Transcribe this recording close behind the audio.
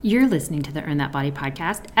You're listening to the Earn That Body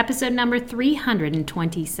podcast, episode number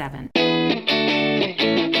 327.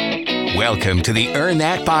 Welcome to the Earn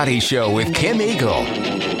That Body Show with Kim Eagle.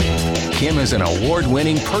 Kim is an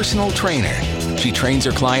award-winning personal trainer. She trains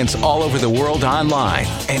her clients all over the world online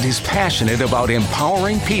and is passionate about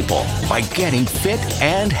empowering people by getting fit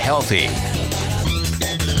and healthy.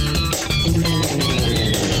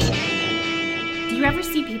 Do you ever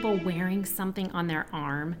see people wearing something on their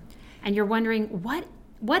arm and you're wondering, what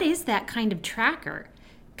is that kind of tracker?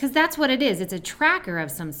 Because that's what it is. It's a tracker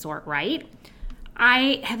of some sort, right?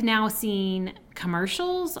 I have now seen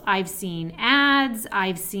commercials, I've seen ads,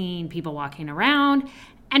 I've seen people walking around,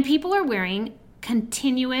 and people are wearing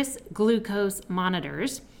continuous glucose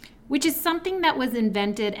monitors, which is something that was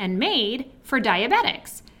invented and made for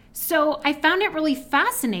diabetics. So I found it really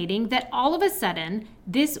fascinating that all of a sudden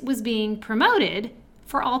this was being promoted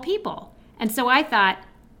for all people. And so I thought,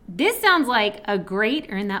 this sounds like a great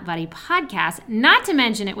Earn That Body podcast, not to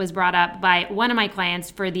mention it was brought up by one of my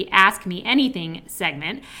clients for the Ask Me Anything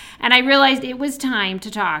segment, and I realized it was time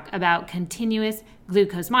to talk about continuous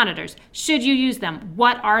glucose monitors. Should you use them?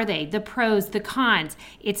 What are they? The pros, the cons.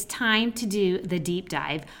 It's time to do the deep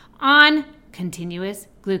dive on continuous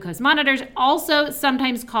glucose monitors, also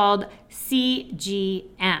sometimes called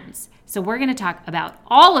CGMs. So we're going to talk about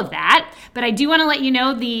all of that, but I do want to let you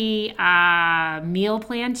know the meal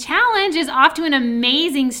plan challenge is off to an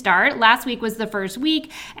amazing start. Last week was the first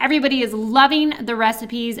week. Everybody is loving the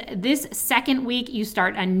recipes. This second week, you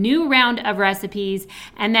start a new round of recipes,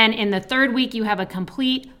 and then in the third week, you have a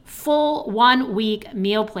complete full 1 week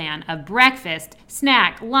meal plan of breakfast,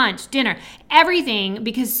 snack, lunch, dinner, everything,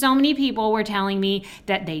 because so many people were telling me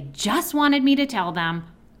that they just wanted me to tell them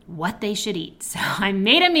what they should eat. So I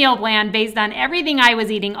made a meal plan based on everything I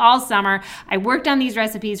was eating all summer. I worked on these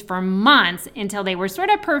recipes for months until they were sort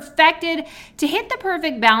of perfected to hit the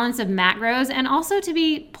perfect balance of macros and also to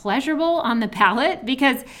be pleasurable on the palate,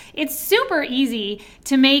 because it's super easy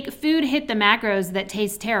to make food hit the macros that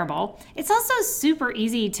taste terrible. It's also super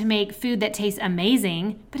easy to make food that tastes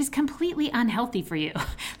amazing, but is completely unhealthy for you.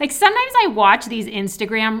 Like sometimes I watch these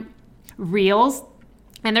Instagram reels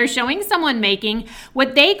and they're showing someone making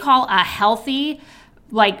what they call a healthy,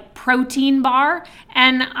 like protein bar.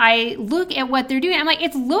 And I look at what they're doing. I'm like,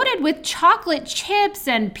 it's loaded with chocolate chips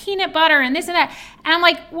and peanut butter and this and that. And I'm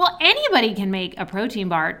like, well, anybody can make a protein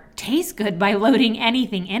bar taste good by loading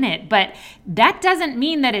anything in it. But that doesn't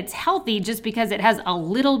mean that it's healthy just because it has a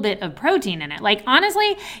little bit of protein in it. Like,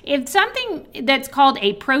 honestly, if something that's called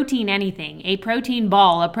a protein anything, a protein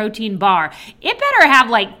ball, a protein bar, it better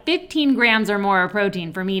have like 15 grams or more of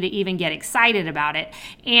protein for me to even get excited about it.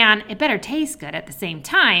 And it better taste good at the same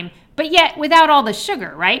time, but yet without all the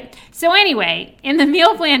sugar, right? So anyway, in the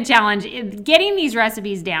meal plan challenge, getting these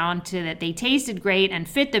recipes down to that they tasted great and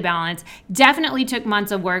fit the balance definitely took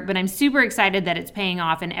months of work, but I'm super excited that it's paying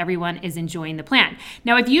off and everyone is enjoying the plan.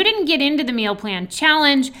 Now, if you didn't get into the meal plan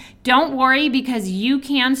challenge, don't worry, because you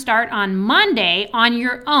can start on Monday on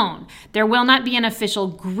your own. There will not be an official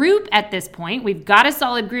group at this point. We've got a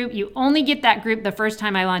solid group. You only get that group the first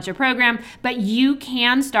time I launch a program, but you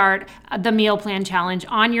can start the meal plan challenge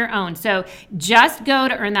on your own. So just go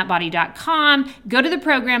to earnthatbody.com, go to the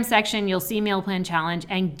program section, you'll see meal plan challenge,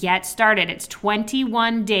 and get started. It's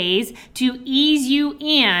 21 days to ease you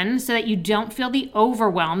in so that you don't feel the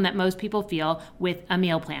overwhelm that most people feel with a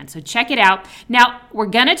meal plan. So check it out. Now, we're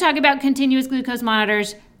going to talk about continuous glucose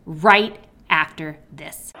monitors right after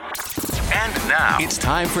this. And now, it's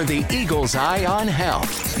time for the Eagle's Eye on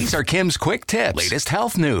Health. These are Kim's quick tips, latest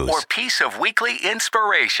health news, or piece of weekly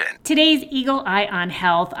inspiration. Today's Eagle Eye on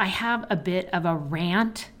Health, I have a bit of a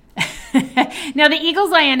rant. Now, the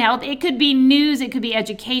Eagle's Eye on Health, it could be news, it could be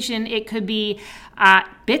education, it could be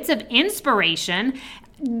bits of inspiration.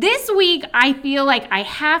 This week, I feel like I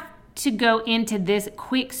have to go into this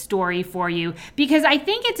quick story for you because I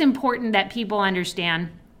think it's important that people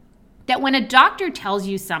understand that when a doctor tells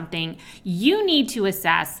you something, you need to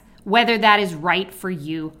assess whether that is right for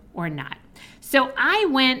you or not. So I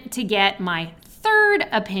went to get my third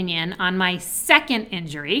opinion on my second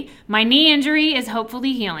injury. My knee injury is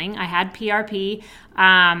hopefully healing. I had PRP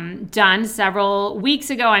done several weeks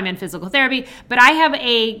ago. I'm in physical therapy, but I have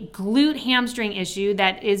a glute hamstring issue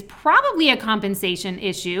that is probably a compensation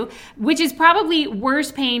issue, which is probably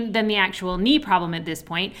worse pain than the actual knee problem at this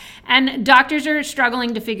point. And doctors are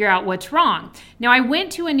struggling to figure out what's wrong. Now, I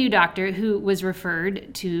went to a new doctor who was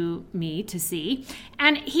referred to me to see,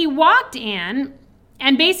 and he walked in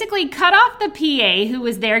and basically cut off the PA who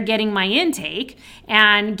was there getting my intake,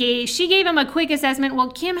 and she gave him a quick assessment.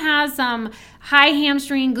 Well, Kim has some high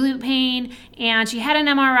hamstring glute pain, and she had an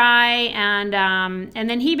MRI, and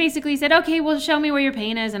then he basically said, okay, well, show me where your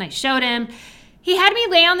pain is, and I showed him. He had me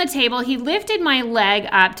lay on the table. He lifted my leg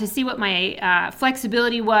up to see what my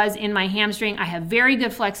flexibility was in my hamstring. I have very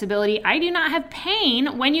good flexibility. I do not have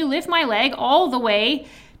pain when you lift my leg all the way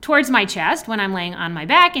towards my chest when I'm laying on my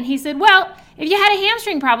back. And he said, well, if you had a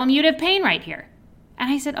hamstring problem, you'd have pain right here. And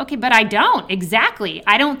I said, okay, but I don't. Exactly.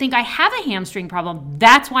 I don't think I have a hamstring problem.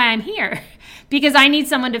 That's why I'm here, because I need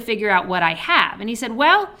someone to figure out what I have. And he said,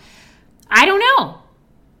 well, I don't know.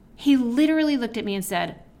 He literally looked at me and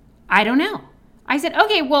said, I don't know. I said,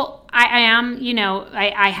 okay, well, I am,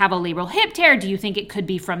 I have a labral hip tear. Do you think it could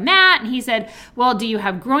be from that? And he said, well, do you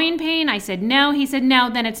have groin pain? I said, no. He said, no,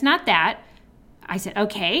 then it's not that. I said,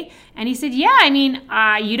 okay. And he said, yeah,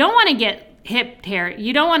 you don't want to get hip tear.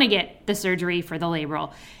 You don't want to get the surgery for the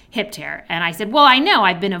labral hip tear. And I said, well, I know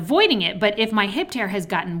I've been avoiding it, but if my hip tear has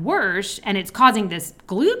gotten worse and it's causing this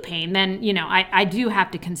glute pain, then, I do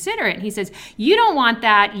have to consider it. And he says, you don't want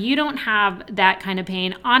that. You don't have that kind of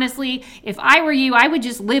pain. Honestly, if I were you, I would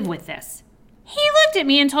just live with this. He looked at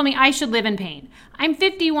me and told me I should live in pain. I'm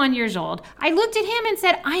 51 years old. I looked at him and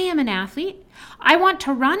said, I am an athlete. I want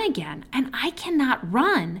to run again, and I cannot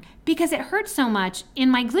run because it hurts so much in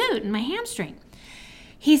my glute and my hamstring.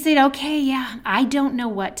 He said, okay, yeah, I don't know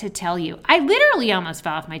what to tell you. I literally almost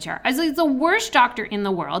fell off my chair. I was like, the worst doctor in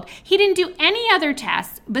the world. He didn't do any other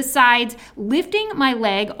tests besides lifting my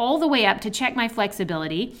leg all the way up to check my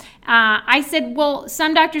flexibility. I said, well,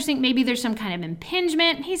 some doctors think maybe there's some kind of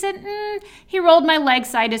impingement. He said, he rolled my leg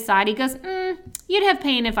side to side. He goes, you'd have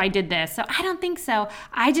pain if I did this. So I don't think so.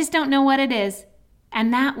 I just don't know what it is.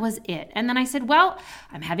 And that was it. And then I said, well,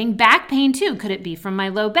 I'm having back pain too. Could it be from my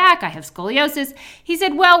low back? I have scoliosis. He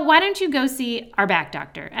said, well, why don't you go see our back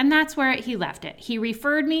doctor? And that's where he left it. He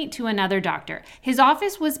referred me to another doctor. His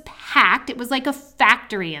office was packed. It was like a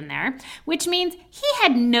factory in there, which means he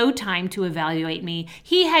had no time to evaluate me.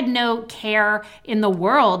 He had no care in the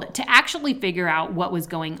world to actually figure out what was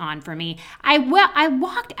going on for me. I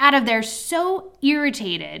walked out of there so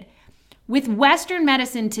irritated. With Western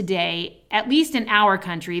medicine today, at least in our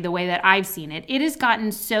country, the way that I've seen it, it has gotten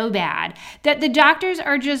so bad that the doctors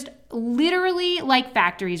are just literally like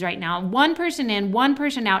factories right now. One person in, one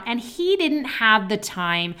person out, and he didn't have the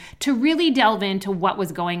time to really delve into what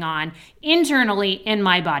was going on internally in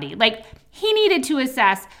my body. Like, he needed to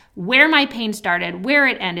assess where my pain started, where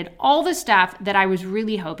it ended, all the stuff that I was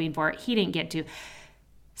really hoping for. He didn't get to.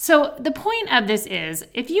 So the point of this is,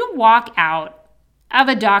 if you walk out of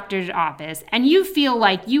a doctor's office and you feel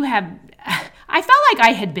like I felt like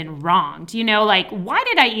I had been wronged, like, why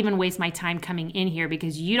did I even waste my time coming in here?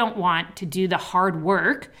 Because you don't want to do the hard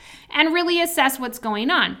work and really assess what's going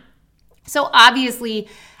on. So obviously,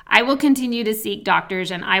 I will continue to seek doctors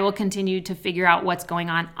and I will continue to figure out what's going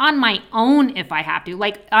on my own if I have to.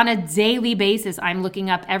 Like, on a daily basis, I'm looking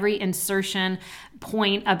up every insertion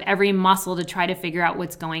point of every muscle to try to figure out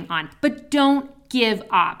what's going on. But don't give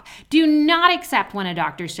up. Do not accept when a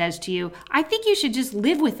doctor says to you, I think you should just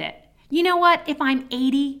live with it. You know what? If I'm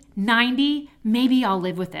 80, 90, maybe I'll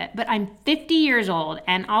live with it. But I'm 50 years old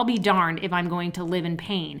and I'll be darned if I'm going to live in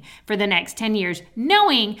pain for the next 10 years,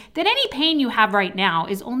 knowing that any pain you have right now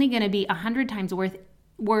is only going to be 100 times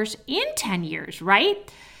worse in 10 years,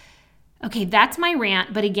 right? Okay, that's my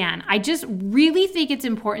rant. But again, I just really think it's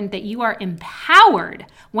important that you are empowered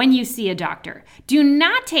when you see a doctor. Do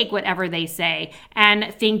not take whatever they say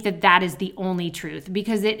and think that that is the only truth,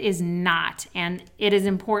 because it is not. And it is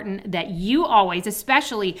important that you always,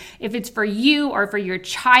 especially if it's for you or for your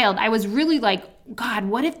child, I was really like, God,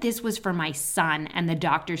 what if this was for my son and the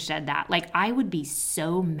doctor said that? Like, I would be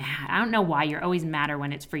so mad. I don't know why you're always madder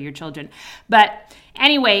when it's for your children. But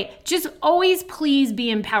anyway, just always please be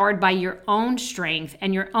empowered by your own strength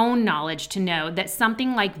and your own knowledge to know that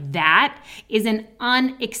something like that is an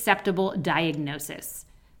unacceptable diagnosis.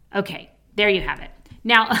 Okay, there you have it.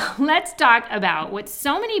 Now, let's talk about what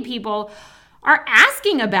so many people are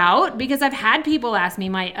asking about, because I've had people ask me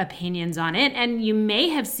my opinions on it, and you may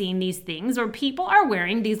have seen these things where people are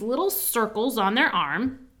wearing these little circles on their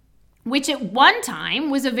arm, which at one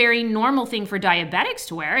time was a very normal thing for diabetics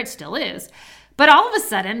to wear. It still is. But all of a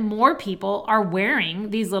sudden, more people are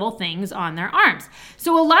wearing these little things on their arms.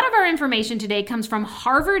 So a lot of our information today comes from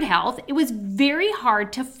Harvard Health. It was very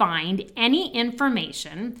hard to find any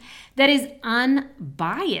information that is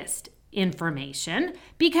unbiased information,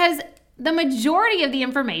 because the majority of the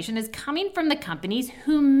information is coming from the companies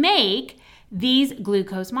who make these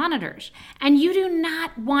glucose monitors. And you do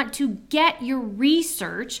not want to get your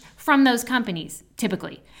research from those companies,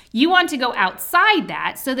 typically. You want to go outside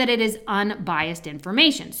that so that it is unbiased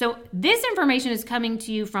information. So this information is coming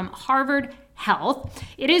to you from Harvard Health.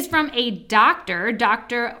 It is from a doctor,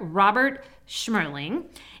 Dr. Robert Schmerling,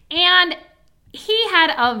 and he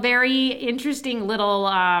had a very interesting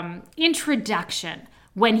little introduction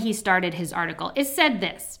when he started his article. It said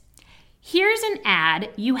this: "Here's an ad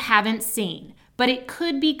you haven't seen, but it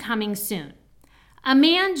could be coming soon. A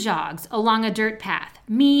man jogs along a dirt path,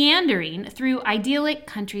 meandering through idyllic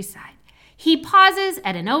countryside. He pauses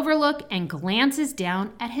at an overlook and glances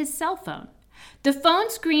down at his cell phone. The phone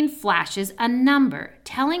screen flashes a number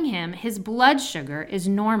telling him his blood sugar is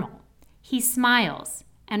normal. He smiles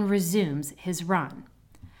and resumes his run."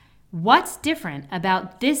 What's different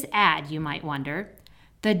about this ad, you might wonder?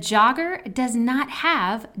 The jogger does not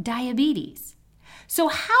have diabetes. So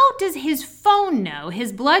how does his phone know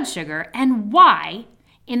his blood sugar, and why,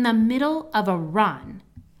 in the middle of a run,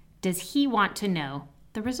 does he want to know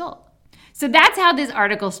the result? So that's how this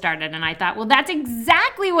article started, and I thought, well, that's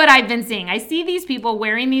exactly what I've been seeing. I see these people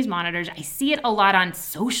wearing these monitors. I see it a lot on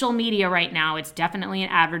social media right now. It's definitely an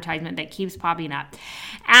advertisement that keeps popping up.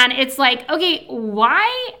 And it's like, okay,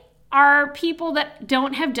 why are people that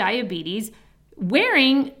don't have diabetes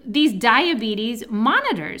wearing these diabetes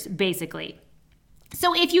monitors, basically?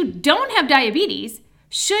 So if you don't have diabetes,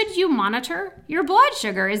 should you monitor your blood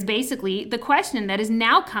sugar is basically the question that is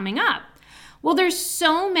now coming up. Well, there's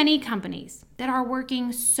so many companies that are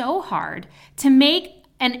working so hard to make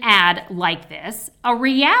an ad like this a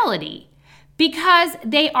reality because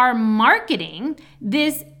they are marketing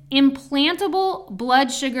this implantable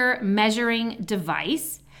blood sugar measuring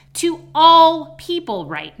device to all people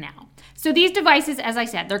right now. So these devices, as I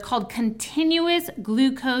said, they're called continuous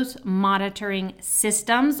glucose monitoring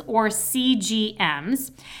systems, or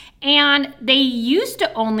CGMs, and they used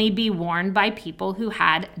to only be worn by people who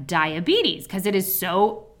had diabetes because it is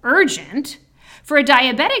so urgent for a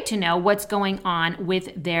diabetic to know what's going on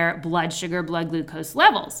with their blood sugar, blood glucose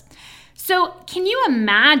levels. So can you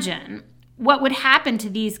imagine what would happen to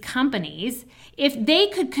these companies if they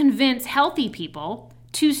could convince healthy people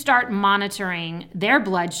to start monitoring their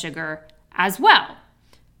blood sugar as well?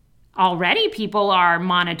 Already people are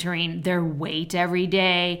monitoring their weight every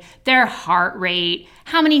day, their heart rate,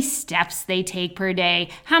 how many steps they take per day,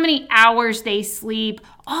 how many hours they sleep.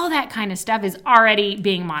 All that kind of stuff is already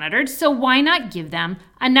being monitored. So why not give them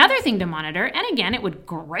another thing to monitor? And again, it would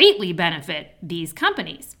greatly benefit these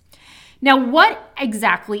companies. Now, what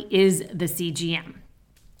exactly is the CGM?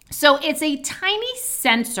 So it's a tiny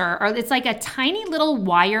sensor, or it's like a tiny little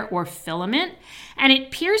wire or filament, and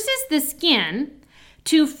it pierces the skin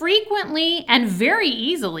to frequently and very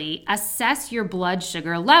easily assess your blood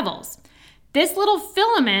sugar levels. This little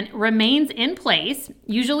filament remains in place,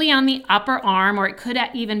 usually on the upper arm, or it could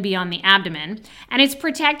even be on the abdomen, and it's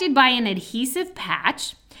protected by an adhesive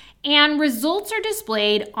patch, and results are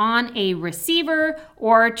displayed on a receiver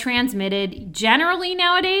or transmitted generally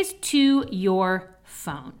nowadays to your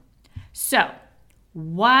phone. So,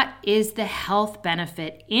 what is the health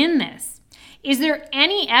benefit in this? Is there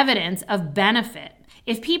any evidence of benefit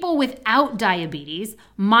if people without diabetes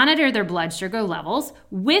monitor their blood sugar levels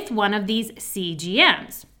with one of these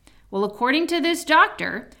CGMs? Well, according to this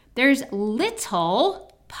doctor, there's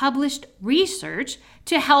little published research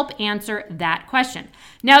to help answer that question.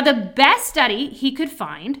 Now, the best study he could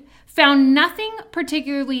find found nothing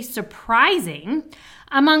particularly surprising.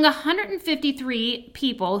 Among 153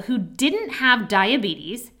 people who didn't have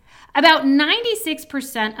diabetes, about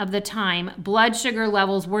 96% of the time blood sugar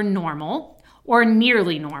levels were normal or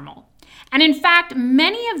nearly normal. And in fact,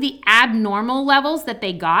 many of the abnormal levels that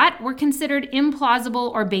they got were considered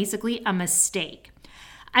implausible or basically a mistake.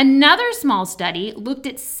 Another small study looked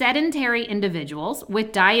at sedentary individuals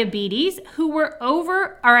with diabetes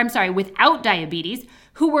without diabetes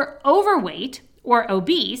who were overweight or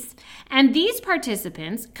obese, and these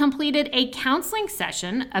participants completed a counseling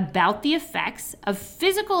session about the effects of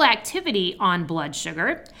physical activity on blood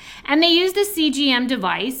sugar, and they used a CGM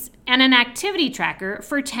device and an activity tracker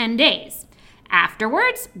for 10 days.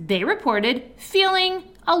 Afterwards, they reported feeling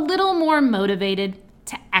a little more motivated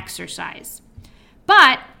to exercise.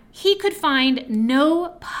 But he could find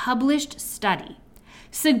no published study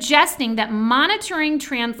suggesting that monitoring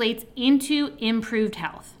translates into improved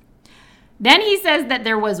health. Then he says that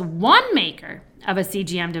there was one maker of a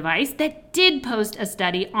CGM device that did post a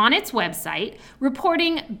study on its website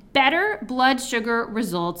reporting better blood sugar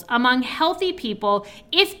results among healthy people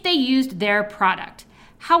if they used their product.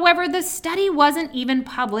 However, the study wasn't even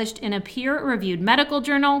published in a peer-reviewed medical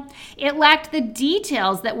journal. It lacked the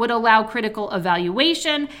details that would allow critical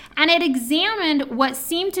evaluation, and it examined what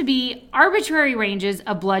seemed to be arbitrary ranges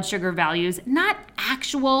of blood sugar values, not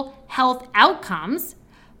actual health outcomes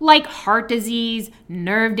like heart disease,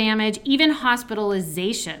 nerve damage, even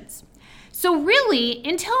hospitalizations. So really,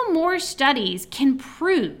 until more studies can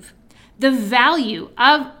prove the value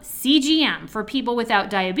of CGM for people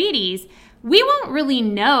without diabetes, we won't really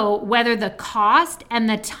know whether the cost and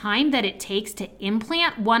the time that it takes to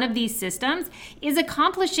implant one of these systems is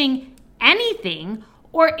accomplishing anything,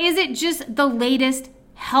 or is it just the latest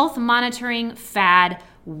health monitoring fad,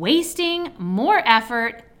 wasting more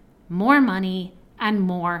effort, more money, and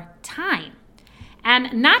more time.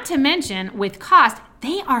 And not to mention, with cost,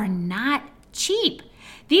 they are not cheap.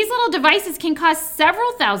 These little devices can cost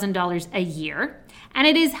several $1,000s a year. And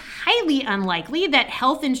it is highly unlikely that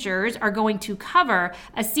health insurers are going to cover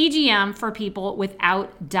a CGM for people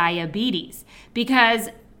without diabetes because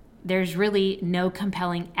there's really no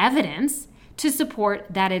compelling evidence to support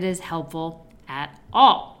that it is helpful at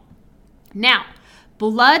all. Now,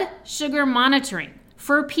 blood sugar monitoring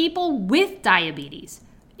for people with diabetes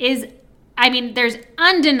there's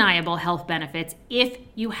undeniable health benefits if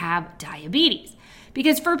you have diabetes.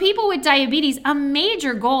 Because for people with diabetes, a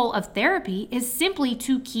major goal of therapy is simply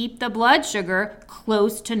to keep the blood sugar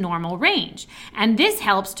close to normal range. And this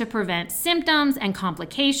helps to prevent symptoms and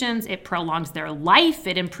complications. It prolongs their life.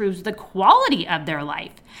 It improves the quality of their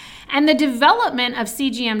life. And the development of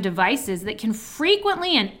CGM devices that can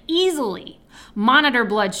frequently and easily monitor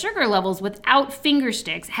blood sugar levels without finger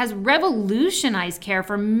sticks has revolutionized care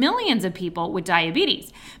for millions of people with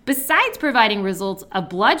diabetes. Besides providing results of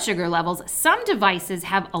blood sugar levels, some devices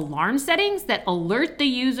have alarm settings that alert the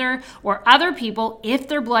user or other people if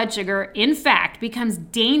their blood sugar, in fact, becomes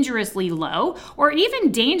dangerously low or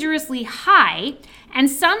even dangerously high, and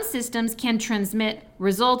some systems can transmit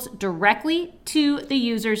results directly to the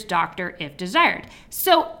user's doctor if desired.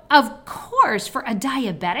 So, of course, for a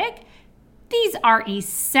diabetic, these are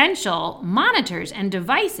essential monitors and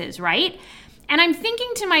devices, right? And I'm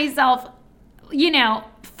thinking to myself,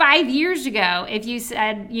 5 years ago, if you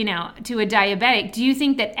said, to a diabetic, do you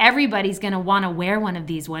think that everybody's going to want to wear one of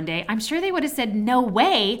these one day? I'm sure they would have said, no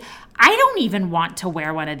way. I don't even want to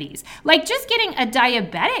wear one of these. Like, just getting a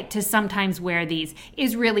diabetic to sometimes wear these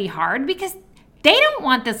is really hard because they don't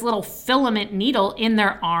want this little filament needle in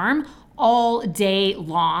their arm all day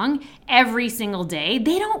long, every single day.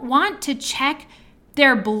 They don't want to check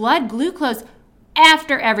their blood glucose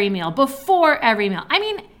after every meal, before every meal. I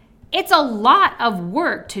mean, it's a lot of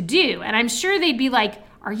work to do. And I'm sure they'd be like,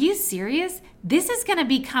 are you serious? This is going to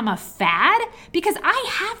become a fad? Because I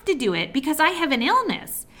have to do it because I have an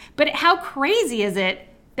illness. But how crazy is it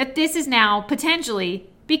that this is now potentially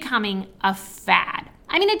becoming a fad?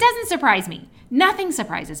 I mean, it doesn't surprise me. Nothing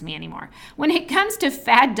surprises me anymore. When it comes to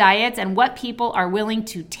fad diets and what people are willing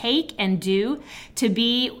to take and do to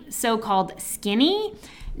be so-called skinny,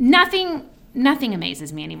 nothing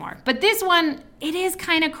amazes me anymore. But this one, it is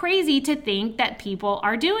kind of crazy to think that people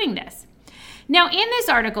are doing this. Now, in this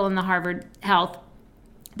article in the Harvard Health,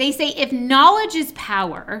 they say if knowledge is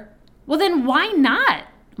power, well, then why not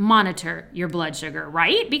monitor your blood sugar,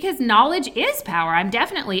 right? Because knowledge is power. I'm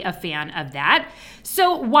definitely a fan of that.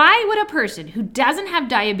 So why would a person who doesn't have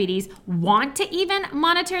diabetes want to even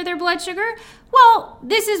monitor their blood sugar? Well,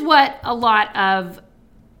 this is what a lot of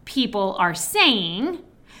people are saying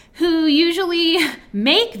who usually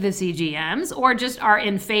make the CGMs or just are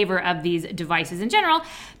in favor of these devices in general.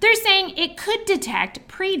 They're saying it could detect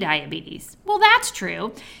prediabetes. Well, that's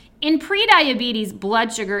true. In prediabetes,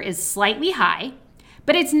 blood sugar is slightly high,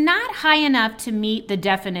 but it's not high enough to meet the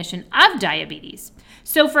definition of diabetes.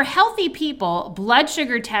 So for healthy people, blood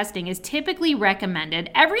sugar testing is typically recommended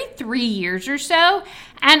every 3 years or so.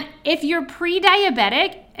 And if you're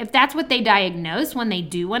pre-diabetic, if that's what they diagnose when they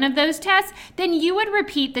do one of those tests, then you would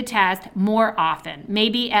repeat the test more often,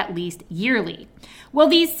 maybe at least yearly. Well,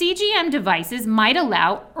 these CGM devices might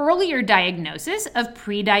allow earlier diagnosis of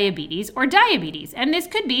prediabetes or diabetes, and this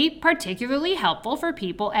could be particularly helpful for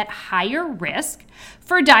people at higher risk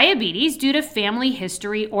for diabetes due to family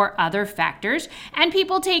history or other factors, and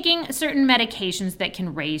people taking certain medications that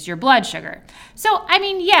can raise your blood sugar. So,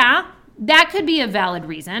 that could be a valid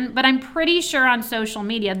reason, but I'm pretty sure on social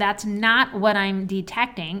media that's not what I'm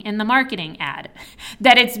detecting in the marketing ad,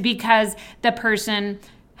 that it's because the person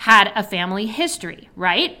had a family history,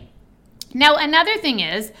 right? Now, another thing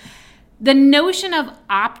is the notion of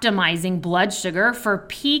optimizing blood sugar for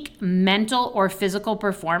peak mental or physical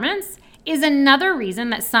performance is another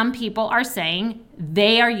reason that some people are saying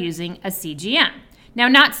they are using a CGM. Now,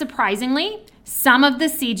 not surprisingly, some of the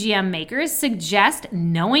CGM makers suggest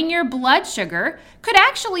knowing your blood sugar could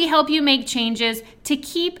actually help you make changes to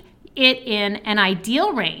keep it in an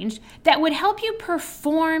ideal range that would help you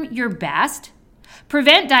perform your best,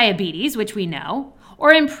 prevent diabetes, which we know,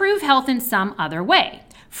 or improve health in some other way.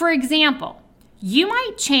 For example, you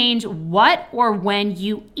might change what or when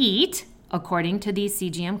you eat, according to these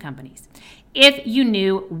CGM companies, if you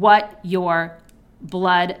knew what your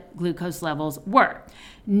blood glucose levels were.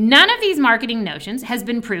 None of these marketing notions has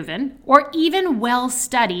been proven or even well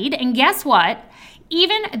studied. And guess what?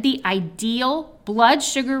 Even the ideal blood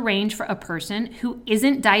sugar range for a person who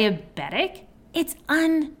isn't diabetic, it's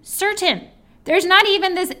uncertain. There's not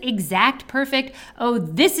even this exact perfect,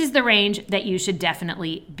 this is the range that you should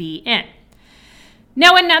definitely be in.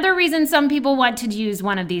 Now, another reason some people want to use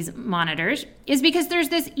one of these monitors is because there's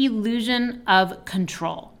this illusion of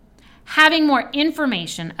control. Having more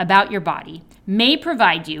information about your body may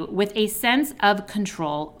provide you with a sense of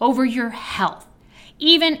control over your health,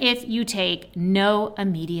 even if you take no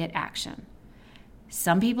immediate action.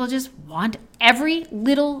 Some people just want every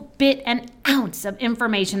little bit and ounce of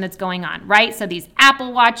information that's going on, right? So these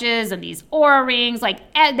Apple Watches and these Oura Rings,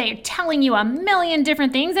 they're telling you a million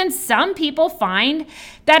different things, and some people find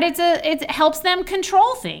that it helps them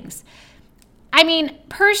control things. I mean,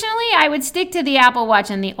 personally, I would stick to the Apple Watch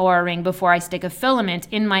and the Oura Ring before I stick a filament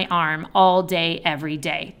in my arm all day, every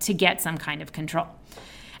day to get some kind of control.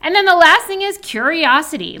 And then the last thing is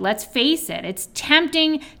curiosity. Let's face it, it's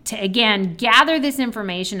tempting to, again, gather this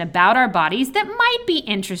information about our bodies that might be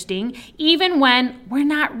interesting, even when we're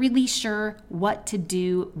not really sure what to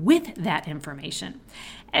do with that information.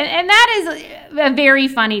 And that is a very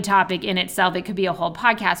funny topic in itself. It could be a whole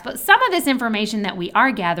podcast, but some of this information that we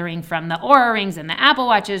are gathering from the Oura Rings and the Apple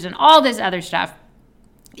Watches and all this other stuff,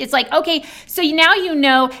 it's like, okay, so now you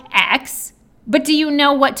know X, but do you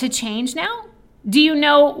know what to change now? Do you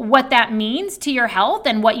know what that means to your health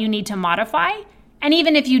and what you need to modify? And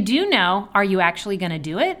even if you do know, are you actually going to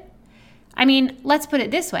do it? I mean, let's put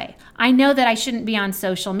it this way. I know that I shouldn't be on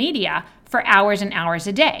social media for hours and hours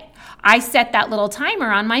a day. I set that little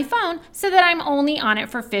timer on my phone so that I'm only on it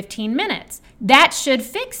for 15 minutes. That should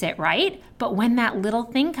fix it, right? But when that little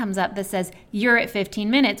thing comes up that says, you're at 15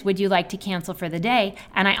 minutes, would you like to cancel for the day?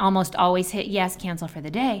 And I almost always hit yes, cancel for the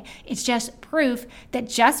day. It's just proof that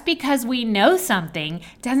just because we know something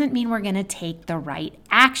doesn't mean we're going to take the right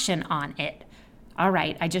action on it. All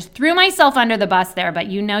right, I just threw myself under the bus there, but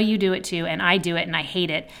you know you do it too, and I do it, and I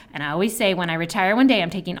hate it. And I always say when I retire one day, I'm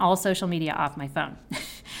taking all social media off my phone.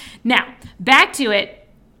 Now, back to it,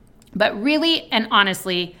 but really and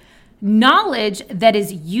honestly, knowledge that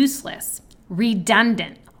is useless,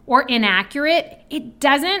 redundant, or inaccurate, it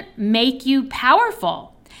doesn't make you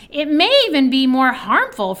powerful. It may even be more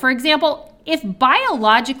harmful. For example, if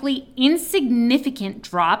biologically insignificant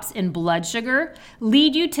drops in blood sugar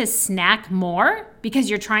lead you to snack more because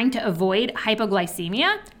you're trying to avoid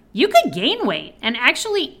hypoglycemia, you could gain weight and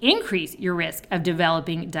actually increase your risk of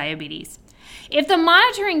developing diabetes. If the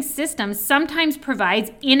monitoring system sometimes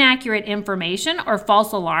provides inaccurate information or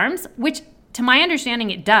false alarms, which to my understanding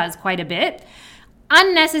it does quite a bit,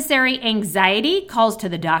 unnecessary anxiety, calls to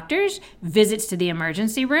the doctors, visits to the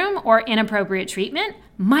emergency room, or inappropriate treatment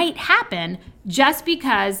might happen just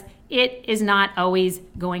because it is not always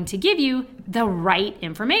going to give you the right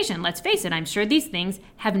information. Let's face it, I'm sure these things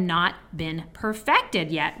have not been perfected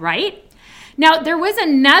yet, right? Now, there was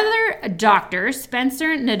another doctor,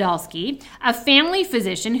 Spencer Nadolsky, a family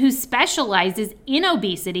physician who specializes in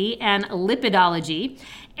obesity and lipidology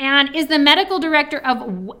and is the medical director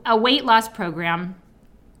of a weight loss program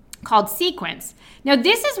called Sequence. Now,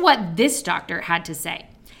 this is what this doctor had to say.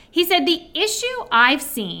 He said, the issue I've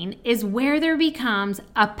seen is where there becomes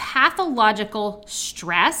a pathological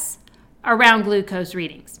stress around glucose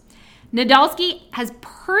readings. Nadolsky has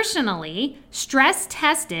personally stress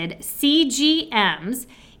tested CGMs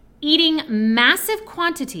eating massive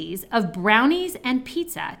quantities of brownies and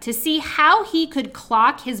pizza to see how he could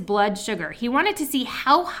clock his blood sugar. He wanted to see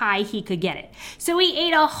how high he could get it. So he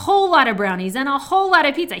ate a whole lot of brownies and a whole lot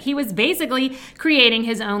of pizza. He was basically creating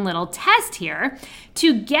his own little test here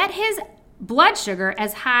to get his blood sugar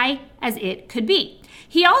as high as it could be.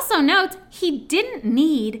 He also notes he didn't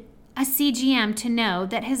need a CGM to know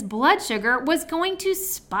that his blood sugar was going to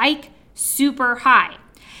spike super high.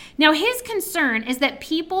 Now, his concern is that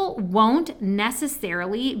people won't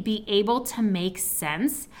necessarily be able to make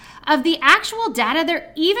sense of the actual data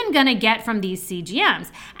they're even going to get from these CGMs,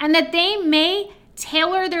 and that they may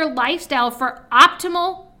tailor their lifestyle for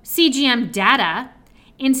optimal CGM data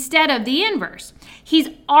instead of the inverse. He's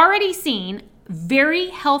already seen very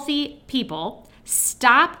healthy people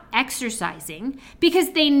stop exercising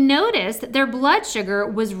because they noticed their blood sugar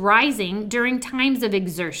was rising during times of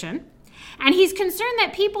exertion. And he's concerned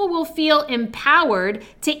that people will feel empowered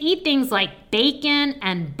to eat things like bacon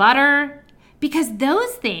and butter because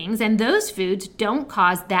those things and those foods don't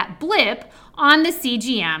cause that blip on the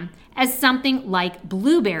CGM as something like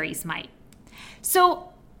blueberries might. So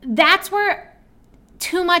that's where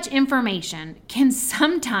too much information can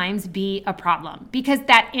sometimes be a problem because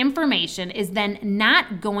that information is then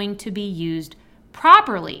not going to be used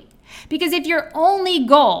properly. Because if your only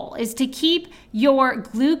goal is to keep your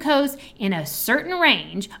glucose in a certain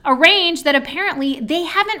range, a range that apparently they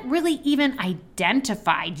haven't really even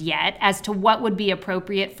identified yet as to what would be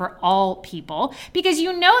appropriate for all people, because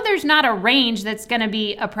you know there's not a range that's going to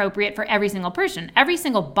be appropriate for every single person. Every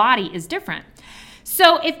single body is different.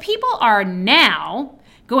 So if people are now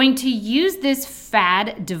going to use this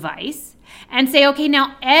fad device and say, okay,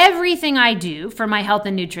 now everything I do for my health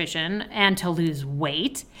and nutrition and to lose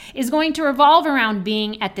weight is going to revolve around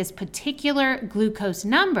being at this particular glucose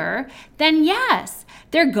number, then yes,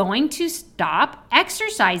 they're going to stop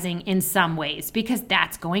exercising in some ways because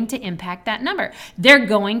that's going to impact that number. They're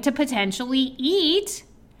going to potentially eat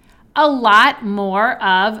a lot more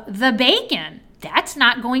of the bacon. That's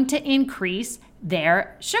not going to increase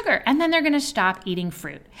their sugar. And then they're going to stop eating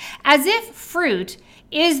fruit. As if fruit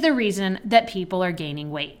is the reason that people are gaining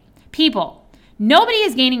weight. Nobody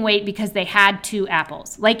is gaining weight because they had 2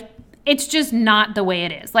 apples. Like, it's just not the way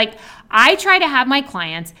it is. Like, I try to have my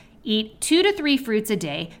clients eat 2 to 3 fruits a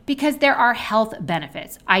day because there are health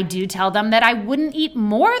benefits. I do tell them that I wouldn't eat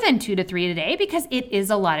more than 2 to 3 a day because it is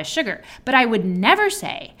a lot of sugar. But I would never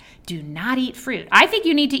say, do not eat fruit. I think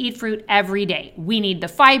you need to eat fruit every day. We need the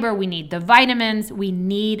fiber, we need the vitamins, we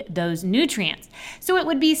need those nutrients. So it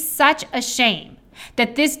would be such a shame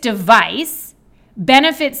that this device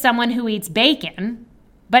benefits someone who eats bacon,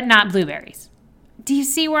 but not blueberries. Do you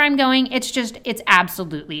see where I'm going? It's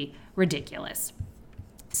absolutely ridiculous.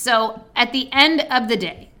 So at the end of the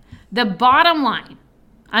day, the bottom line,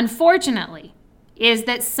 unfortunately, is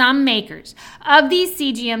that some makers of these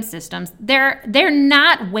CGM systems, they're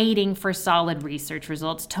not waiting for solid research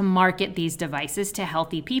results to market these devices to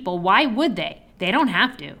healthy people. Why would they? They don't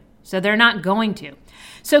have to. So they're not going to.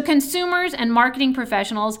 So consumers and marketing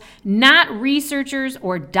professionals, not researchers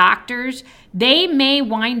or doctors, they may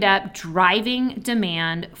wind up driving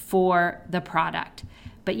demand for the product.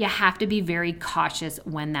 But you have to be very cautious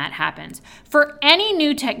when that happens. For any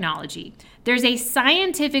new technology, there's a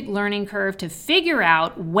scientific learning curve to figure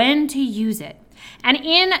out when to use it. And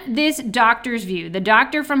in this doctor's view, the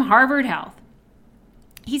doctor from Harvard Health,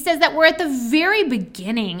 he says that we're at the very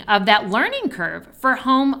beginning of that learning curve for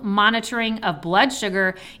home monitoring of blood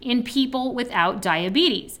sugar in people without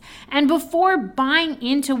diabetes. And before buying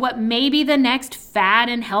into what may be the next fad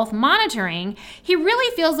in health monitoring, he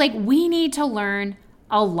really feels like we need to learn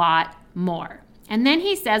a lot more. And then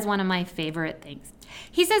he says one of my favorite things.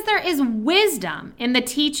 He says there is wisdom in the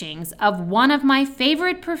teachings of one of my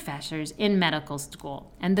favorite professors in medical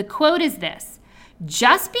school. And the quote is this: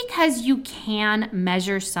 just because you can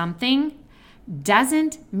measure something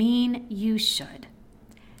doesn't mean you should.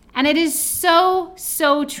 And it is so,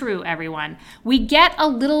 so true, everyone. We get a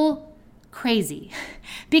little crazy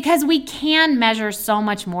because we can measure so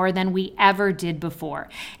much more than we ever did before.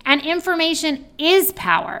 And information is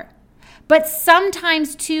power. But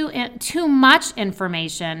sometimes too much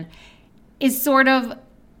information is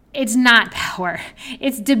it's not power.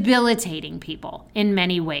 It's debilitating people in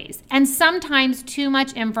many ways. And sometimes too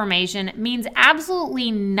much information means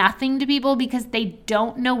absolutely nothing to people because they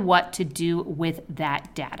don't know what to do with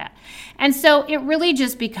that data. And so it really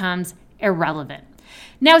just becomes irrelevant.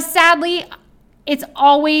 Now, sadly, it's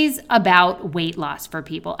always about weight loss for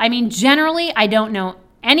people. I mean, generally, I don't know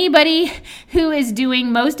anybody who is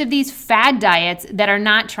doing most of these fad diets that are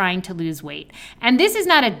not trying to lose weight. And this is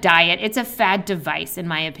not a diet, it's a fad device, in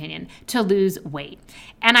my opinion, to lose weight.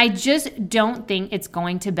 And I just don't think it's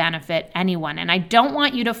going to benefit anyone. And I don't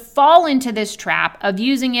want you to fall into this trap of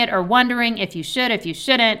using it or wondering if you should, if you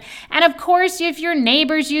shouldn't. And of course, if your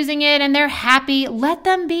neighbor's using it and they're happy, let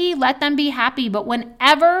them be happy. But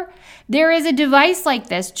whenever there is a device like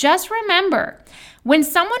this, just remember, when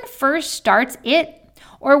someone first starts it,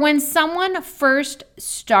 or when someone first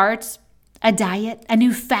starts a diet, a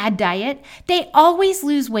new fad diet, they always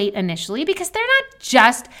lose weight initially because they're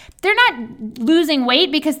not losing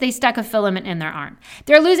weight because they stuck a filament in their arm.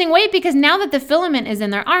 They're losing weight because now that the filament is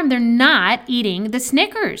in their arm, they're not eating the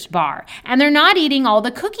Snickers bar and they're not eating all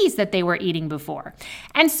the cookies that they were eating before.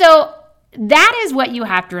 And so that is what you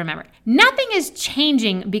have to remember. Nothing is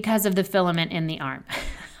changing because of the filament in the arm.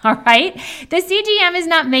 All right? The CGM is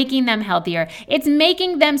not making them healthier. It's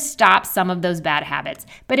making them stop some of those bad habits.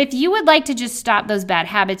 But if you would like to just stop those bad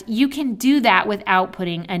habits, you can do that without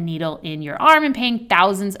putting a needle in your arm and paying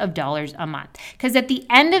thousands of dollars a month. Because at the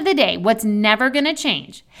end of the day, what's never going to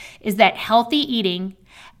change is that healthy eating,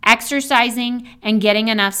 exercising, and getting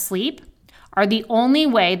enough sleep are the only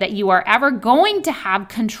way that you are ever going to have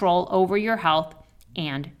control over your health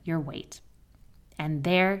and your weight. And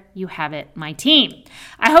there you have it, my team.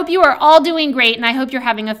 I hope you are all doing great, and I hope you're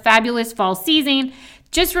having a fabulous fall season.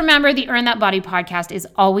 Just remember, the Earn That Body podcast is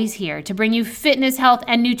always here to bring you fitness, health,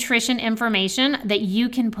 and nutrition information that you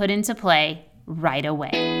can put into play right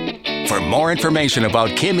away. For more information about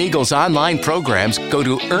Kim Eagle's online programs, go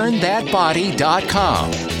to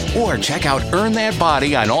earnthatbody.com or check out Earn That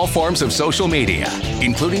Body on all forms of social media,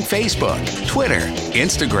 including Facebook, Twitter,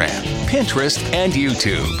 Instagram, Pinterest, and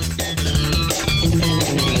YouTube.